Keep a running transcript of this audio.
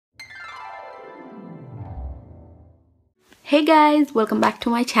Hey guys, welcome back to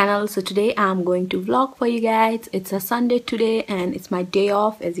my channel. So today I'm going to vlog for you guys. It's a Sunday today and it's my day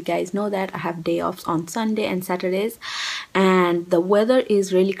off. As you guys know that I have day offs on Sunday and Saturdays, and the weather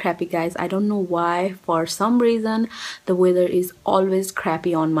is really crappy, guys. I don't know why. For some reason the weather is always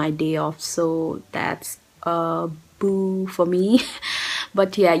crappy on my day off, so that's a boo for me.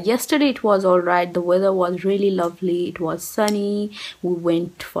 But yeah, yesterday it was all right. The weather was really lovely. It was sunny. We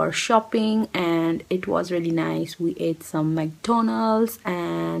went for shopping and it was really nice. We ate some McDonald's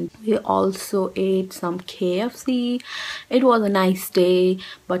and we also ate some KFC. It was a nice day.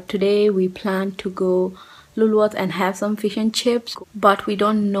 But today we plan to go Lulu's and have some fish and chips, but we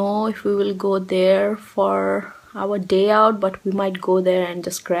don't know if we will go there for our day out, but we might go there and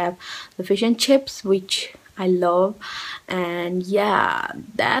just grab the fish and chips, which I love. And yeah,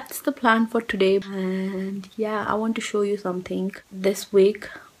 that's the plan for today. And yeah, I want to show you something. This week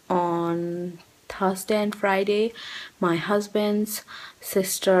on Thursday and Friday, my husband's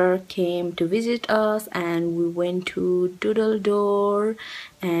sister came to visit us and we went to Doodle Door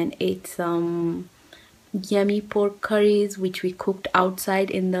and ate some yummy pork curries which we cooked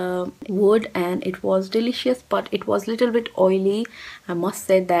outside in the wood, and it was delicious, but it was a little bit oily, I must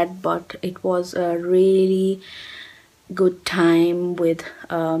say that. But it was a really good time with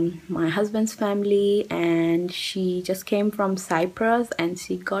my husband's family, and she just came from Cyprus and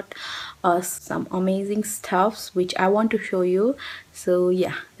she got us some amazing stuffs which I want to show you. So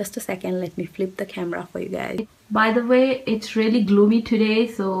yeah, just a second, let me flip the camera for you guys. By the way, it's really gloomy today,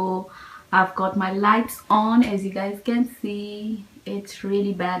 so I've got my lights on. As you guys can see, it's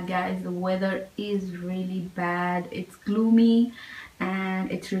really bad, guys. The weather is really bad. It's gloomy and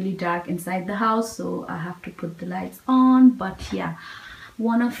it's really dark inside the house, so I have to put the lights on. But yeah,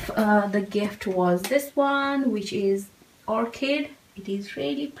 one of the gift was this one, which is orchid. It is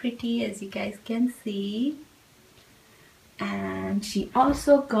really pretty, as you guys can see. And she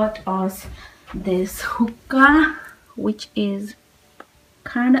also got us this hookah, which is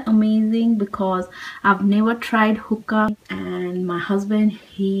kind of amazing because I've never tried hookah, and my husband,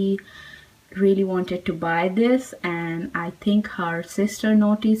 he really wanted to buy this, and I think her sister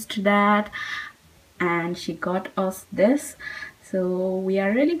noticed that and she got us this. So we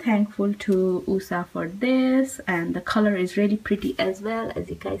are really thankful to USA for this, and the color is really pretty as well. As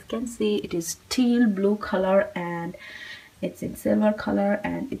you guys can see, it is teal blue color and it's in silver color,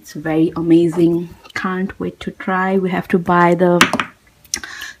 and it's very amazing. Can't wait to try. We have to buy the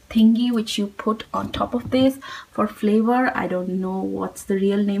thingy which you put on top of this for flavor. I don't know what's the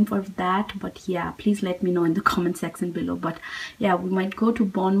real name for that, but yeah, please let me know in the comment section below. But yeah, we might go to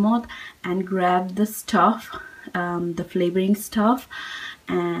Bournemouth and grab the stuff, the flavoring stuff,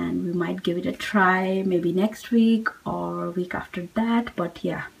 and we might give it a try maybe next week or week after that. But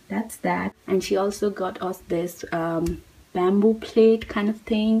yeah, that's that. And she also got us this bamboo plate kind of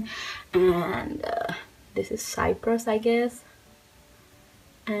thing, and this is Cyprus, I guess.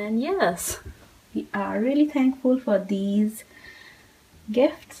 And yes, we are really thankful for these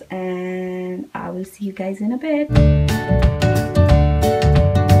gifts, and I will see you guys in a bit.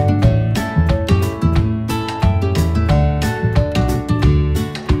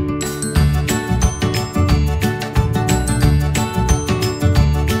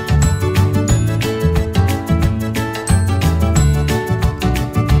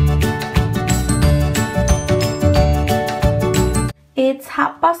 It's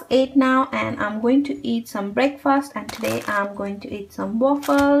 8:30 now and I'm going to eat some breakfast, and today I'm going to eat some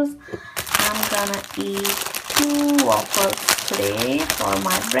waffles. I'm gonna eat 2 waffles today for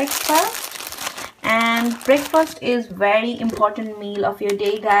my breakfast. And breakfast is very important meal of your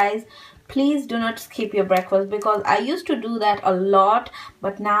day, guys. Please do not skip your breakfast, because I used to do that a lot,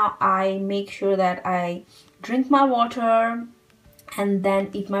 but now I make sure that I drink my water and then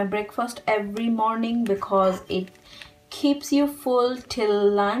eat my breakfast every morning, because it keeps you full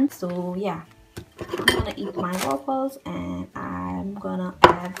till lunch. So yeah, I'm gonna eat my waffles and I'm gonna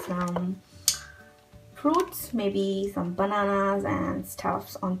add some fruits, maybe some bananas and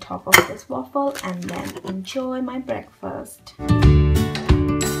stuffs on top of this waffle, and then enjoy my breakfast.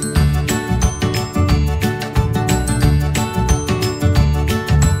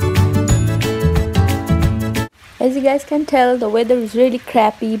 As you guys can tell, the weather is really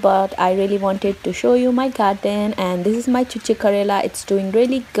crappy, but I really wanted to show you my garden. And this is my chuchi karela. It's doing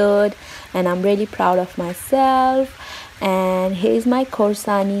really good and I'm really proud of myself. And here's my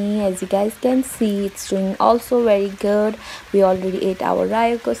korsani. As you guys can see, it's doing also very good. We already ate our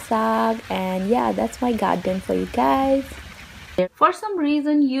rayoko sag, and yeah, that's my garden for you guys. For some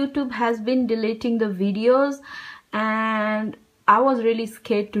reason YouTube has been deleting the videos, and I was really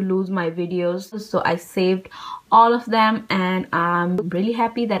scared to lose my videos, so I saved all of them, and I'm really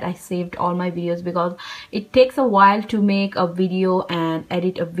happy that I saved all my videos because it takes a while to make a video and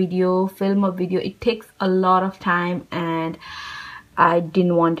edit a video, film a video. It takes a lot of time, and I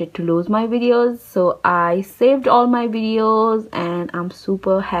didn't want it to lose my videos, so I saved all my videos, and I'm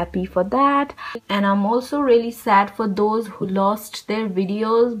super happy for that. And I'm also really sad for those who lost their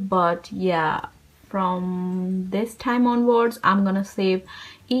videos, but yeah, from this time onwards I'm gonna save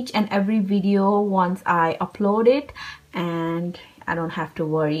each and every video once I upload it, and I don't have to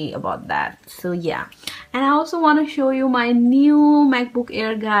worry about that. So yeah, and I also want to show you my new MacBook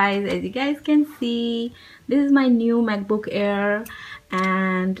Air, guys. As you guys can see, this is my new MacBook Air,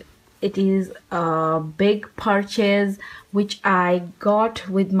 and it is a big purchase which I got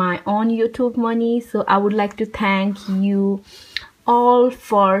with my own YouTube money. So I would like to thank you all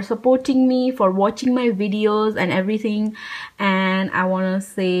for supporting me, for watching my videos and everything. And I want to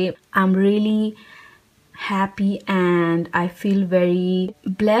say I'm really happy and I feel very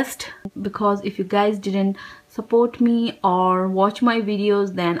blessed, because if you guys didn't support me or watch my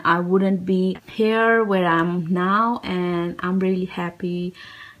videos, then I wouldn't be here where I'm now, and I'm really happy.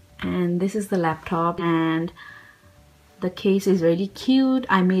 And this is the laptop, and the case is really cute.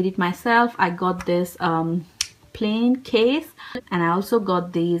 I made it myself. I got this plain case, and I also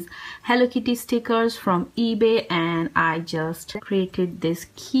got these Hello Kitty stickers from eBay, and I just created this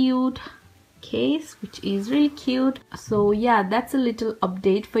cute case which is really cute. So yeah, that's a little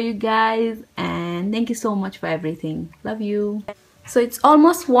update for you guys, and thank you so much for everything. Love you. So it's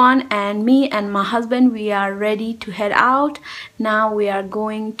almost 1, and me and my husband, we are ready to head out. Now we are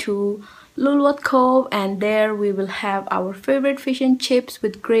going to Lulwat Cove, and there we will have our favorite fish and chips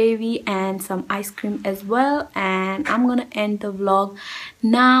with gravy and some ice cream as well. And I'm gonna end the vlog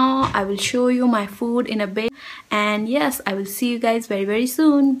now. I will show you my food in a bit, and yes, I will see you guys very, very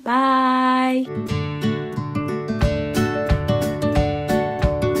soon. Bye.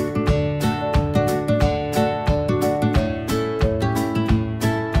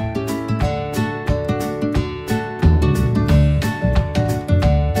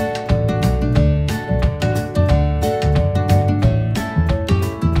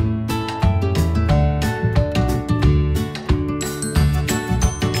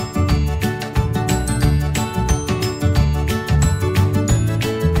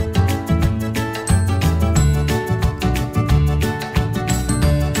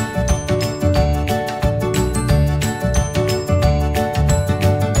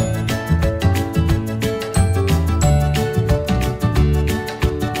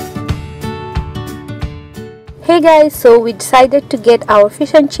 Hey guys, so we decided to get our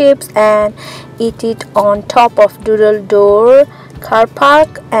fish and chips and eat it on top of Doodle Door car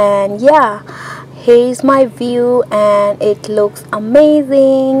park. And yeah, here's my view, and it looks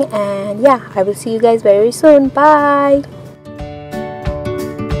amazing. And yeah, I will see you guys very soon. Bye.